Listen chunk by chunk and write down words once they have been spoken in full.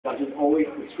but it's always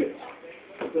the script.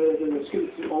 The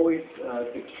script is always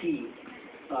the key.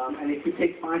 And it could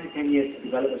take 5 to 10 years to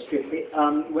develop a script.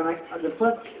 When I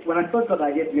first got the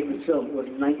idea to make this film, it was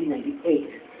in 1998.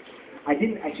 I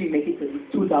didn't actually make it till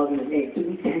 2008. It took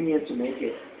me 10 years to make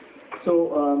it.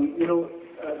 So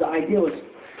the idea was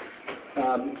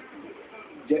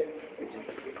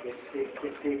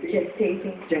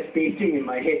gestating in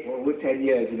my head for over 10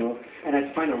 years, and I had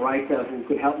to find a writer who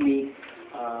could help me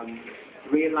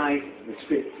realize the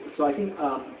script. So I think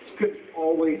script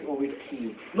always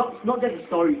key. Not just a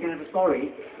story. You can have a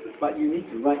story, but you need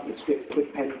to write the script,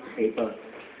 put pen to paper.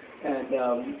 And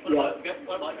what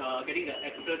about getting the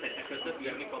actors and actresses? Do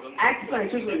you have any problem? Actors and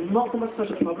actresses is not so much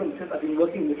such a problem because I've been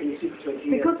working in the industry for 20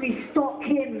 years. Because we stalk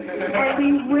him and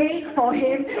we wait for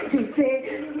him to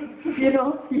say,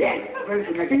 yes.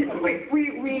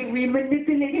 We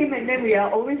manipulate him and then we are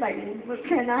always like, do you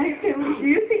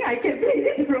think I can play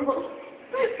this role?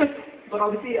 But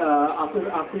obviously, after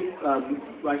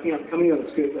coming up with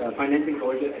the script, financing is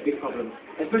always a big problem,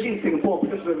 especially in Singapore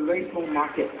because we're a very small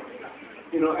market.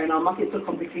 And our market is so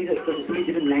complicated because there's so many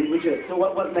different languages. So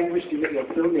what language do you make your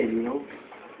film in,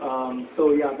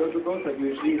 So yeah, those are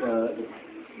usually the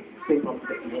same problems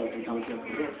that we encounter.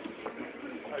 Yeah.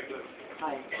 Hi, Glen.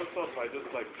 Hi. First off, I'd just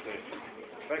like to say,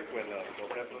 back when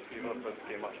Professor Fever first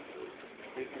came up,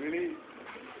 it really,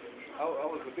 I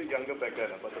was a bit younger back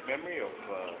then, but the memory of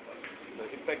the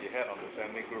impact it had on the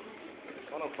family group.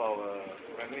 One of our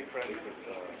family friends,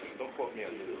 don't quote me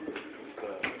on this,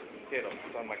 the head of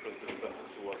Sun Microsystems,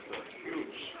 who was a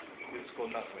huge disco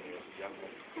nut when he was young.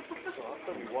 So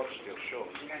after we watched your show,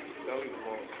 tell you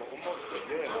for almost a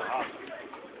year and a half,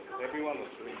 everyone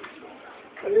was doing this show.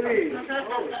 Really? Oh,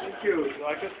 thank you. So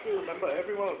I can still remember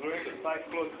everyone was wearing the tight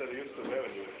clothes that they used to wear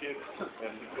when you were kids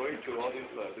and going to all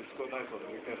these disco nights on the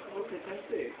weekends. Oh,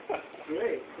 fantastic.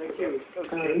 Great, thank you.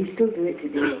 We still do it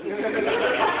today.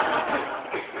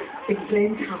 In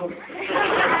Glen's house.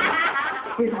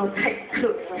 With our tight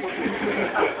clothes.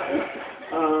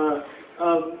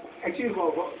 Actually,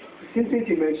 since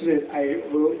you mentioned it, I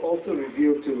will also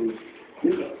reveal to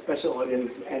this special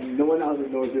audience, and no one else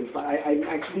knows this, but I'm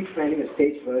actually planning a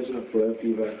stage version of Goei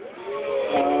Fever,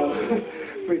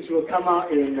 which will come out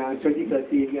in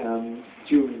 2013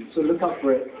 June. So look out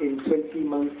for it in 20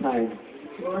 months' time.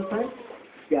 20 months' time?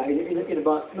 Yeah, in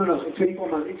about, in 24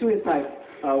 months. In 2 years' time,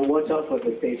 watch out for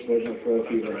the stage version of Goei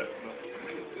Fever.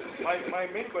 My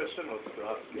main question was to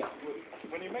ask,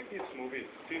 when you make these movies, it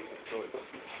seems to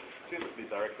be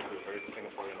directed to a very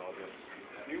Singaporean audience.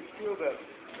 Do you feel that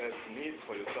there's need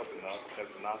for yourself as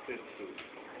an artist to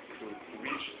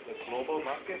reach the global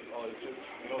market, or is just,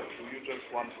 do you just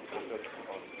want to focus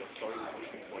on the story of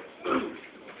Singapore?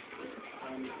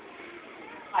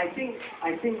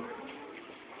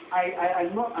 I'm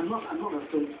not a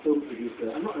film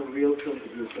producer. I'm not a real film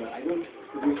producer. I don't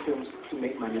produce films to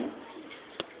make money.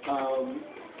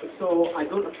 So I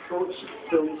don't approach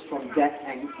films from that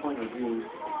point of view.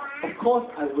 Of course,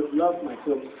 I would love my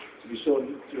films to be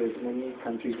shown to as many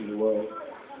countries in the world.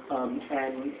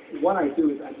 And what I do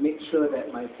is I make sure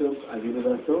that my films are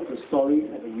universal, the stories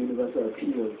have a universal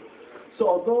appeal. So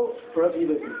although Goei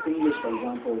Fever is in English, for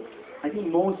example, I think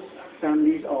most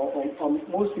families or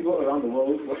most people around the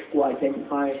world will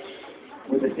identify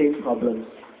with the same problems,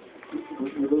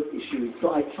 with those issues.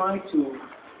 So I try to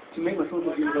make my films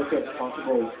as universal as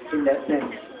possible in that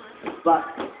sense. But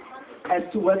as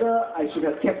to whether I should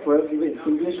have kept Goei Fever in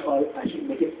English or I should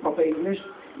make it proper English,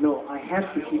 no, I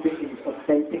have to keep it in its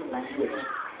authentic language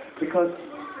because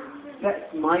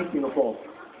that's my Singapore,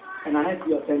 and I have to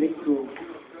be authentic to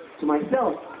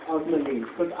myself ultimately.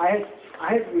 Because I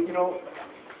had to,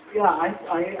 I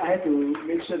had to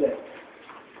make sure that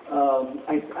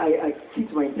I keep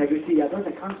to my integrity. Otherwise,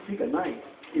 I can't sleep at night.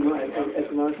 As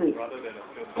an artist.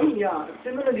 Yeah.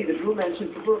 Similarly, the Blue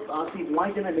Mansion, people ask me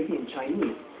why didn't I make it in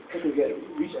Chinese? Because to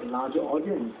reach a larger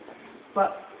audience.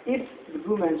 But if the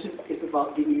Blue Mansion is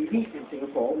about the elite in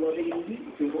Singapore, well, the elite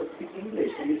in Singapore speak English,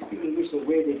 and they speak English the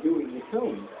way they do in the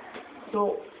film.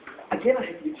 So again, I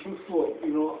have to be truthful.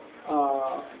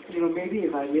 Maybe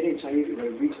if I made it in Chinese, it would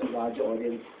have reached a larger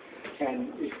audience,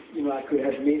 and I could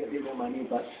have made a bit more money.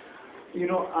 But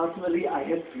ultimately, I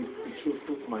have to be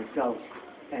truthful to myself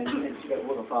and to that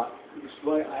work of art. Which is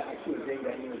why I keep saying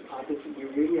that as artists, we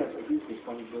really have a huge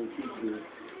responsibility to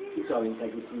keep our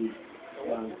integrity.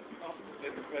 In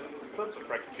terms of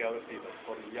practicality,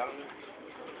 for the young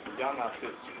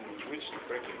artists who wish to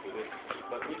break into this,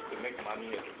 but need to make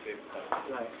money at the same time,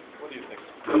 Right. What do you think?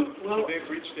 Should they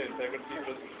reach their integrity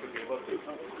first to be able to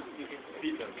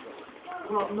feed themselves?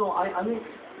 Well, no, I mean,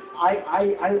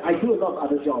 I do a lot of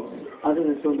other jobs other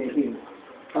than filmmaking.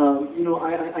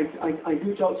 I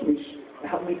do jobs which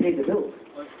help me pay the bills.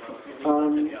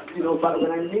 But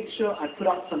when I make sure I put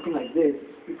out something like this,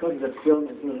 because it's a film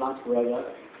that's going to last forever,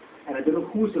 and I don't know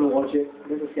who's going to watch it.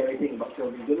 That's the scary thing about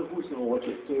film. You don't know who's going to watch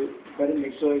it, so you better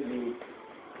make sure you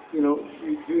do it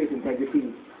with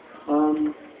integrity.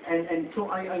 And so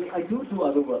I do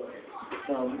other work,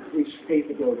 which pays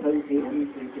the bills, help me pay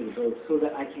the bills, so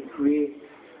that I can create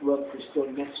work which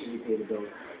don't necessarily pay the bills.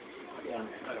 Yeah.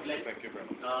 Glen, Thank you very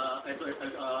much.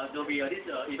 there'll be this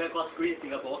event called Screen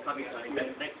Singapore coming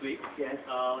next week. Yes.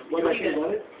 Do What you do I think think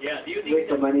about that? it? Yeah. Do you think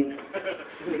Waste of that? money.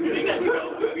 Do you think that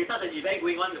with such an event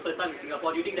going on the first time in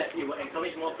Singapore, do you think that it will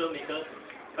encourage more filmmakers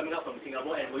coming out from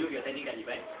Singapore, and will you be attending that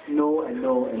event? No and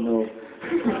no and no.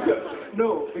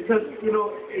 No, because we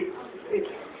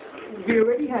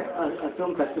already have a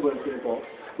film festival in Singapore,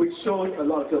 which shows a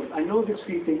lot of films. I know this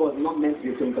Screen Singapore is not meant to be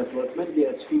a film festival; it's meant to be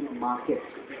a screen market.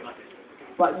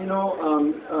 But I'm not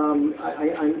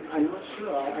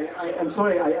sure. I'm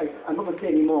sorry. I'm not going to say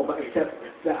any more, but except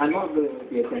that I'm not going to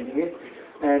be attending it.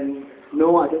 And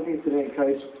no, I don't think it's going to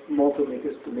encourage more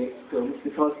filmmakers to make films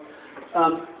because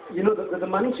the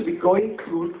money should be going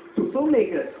to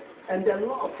filmmakers. And there are a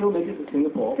lot of filmmakers in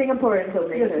Singapore. Singaporean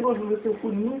filmmakers. Yes, filmmakers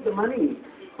who need the money.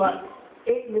 But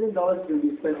 $8 million will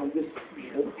be spent on this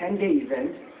 10-day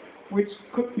event, which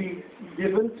could be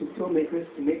given to filmmakers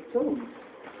to make films.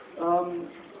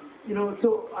 So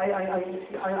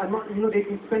I'm not. They've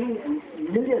been spending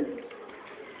millions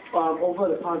over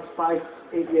the past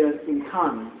 5-8 years in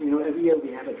Cannes. Every year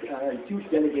we have a huge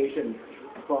delegation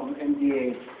from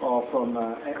MDA or from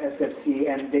SFC,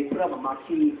 and they put up a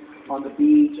marquee on the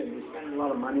beach, and they spend a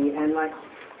lot of money. And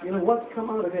what's come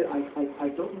out of it, I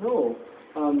don't know.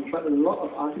 But a lot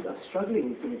of artists are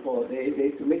struggling in Singapore. They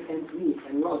to make ends meet,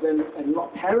 and a lot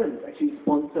of parents actually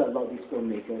sponsor a lot of these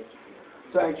filmmakers.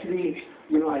 So actually,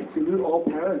 I salute all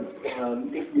parents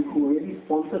who really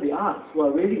sponsor the arts, who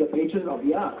are really the patrons of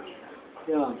the arts.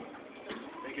 Yeah.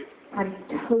 Thank you. I'm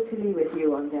totally with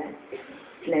you on that.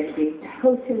 Glen,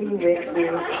 totally with you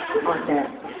on that.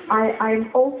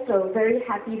 I'm also very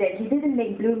happy that he didn't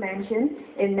make Blue Mansion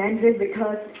in Mandarin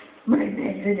because my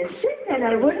Mandarin is shit and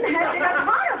I wouldn't have been a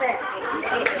part of it.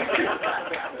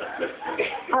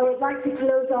 I would like to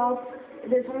close off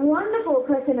this wonderful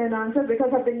question and answer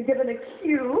because I've been given a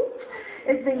cue.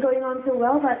 It's been going on so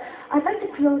well, but I'd like to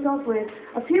close off with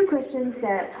a few questions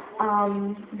that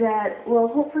will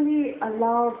hopefully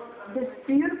allow this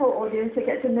beautiful audience to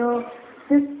get to know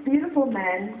this beautiful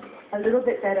man a little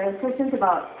bit better. Questions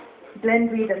about Glen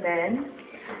Goei the man.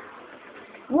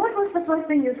 What was the first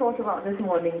thing you thought about this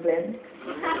morning, Glen?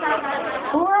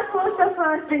 What was the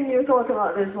first thing you thought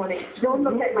about this morning? Don't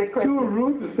look at my question. Too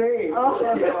rude to say. Oh.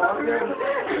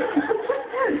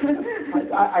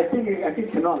 I think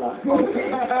cannot lah.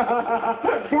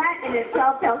 That in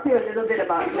itself tells you a little bit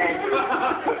about Glen.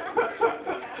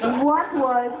 What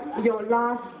was your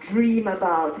last dream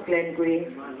about, Glen Goei?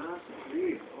 My last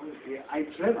dream, honestly, I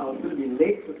dreamt I was going to be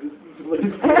late for this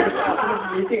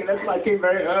meeting, and that's why I came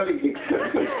very early.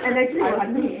 And actually, I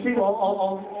couldn't sleep I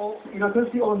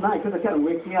couldn't sleep all night because I kept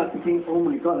waking up thinking, oh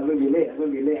my God, I'm going to be late.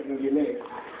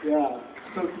 Yeah.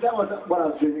 So that was what I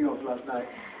was dreaming of last night.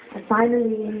 And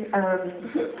finally,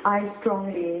 I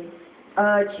strongly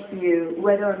urge you,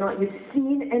 whether or not you've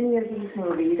seen any of these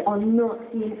movies or not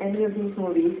seen any of these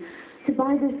movies, to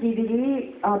buy this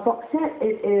DVD box set.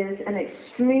 It is an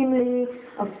extremely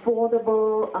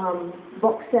affordable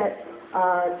box set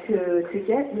to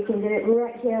get. You can get it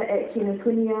right here at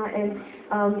Kinokuniya, and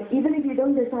even if you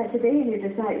don't decide today and you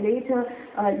decide later,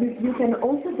 you can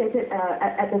also get it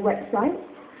at the website.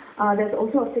 There's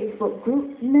also a Facebook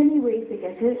group, many ways to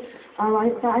get it.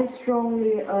 But I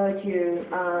strongly urge you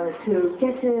to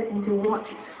get it and to watch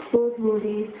both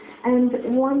movies. And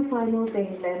one final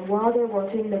thing then, while they're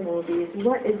watching the movies,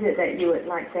 what is it that you would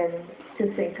like them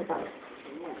to think about?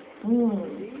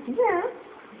 Yeah.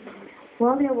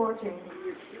 While they're watching.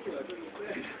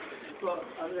 Well,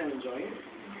 other than enjoying it.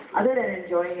 Other than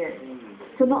enjoying it.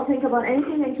 So not think about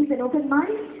anything and keep an open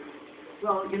mind?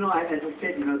 Well, as I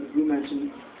said, the Blue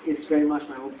Mansion is very much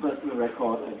my own personal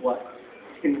record of what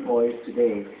Singapore is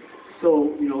today.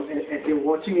 So, as you're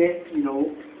watching it, you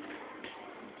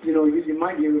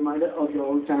might be reminded of your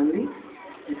own family,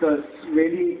 because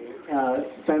really,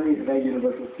 family is a very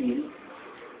universal theme.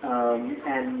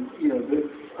 And,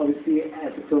 obviously,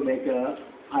 as a filmmaker,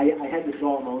 I had to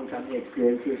draw on my own family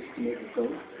experiences to make the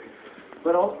film.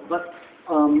 But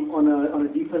on a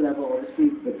deeper level, obviously,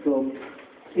 the film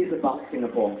is about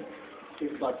Singapore.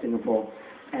 It's about Singapore.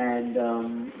 And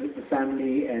the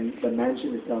family and the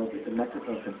mansion itself is a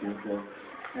metaphor for Singapore.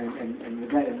 And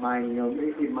with that in mind,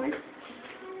 it might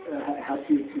ask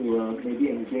you to maybe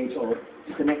engage or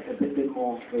to connect a bit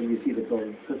more when you see the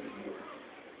film, because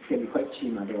it can be quite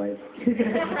cheap otherwise.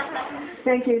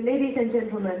 Thank you. Ladies and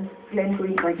gentlemen, Glen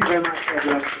Goei. Thank you very much,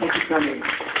 everyone. Thank you for coming.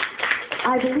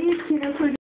 I believe Kinokuniya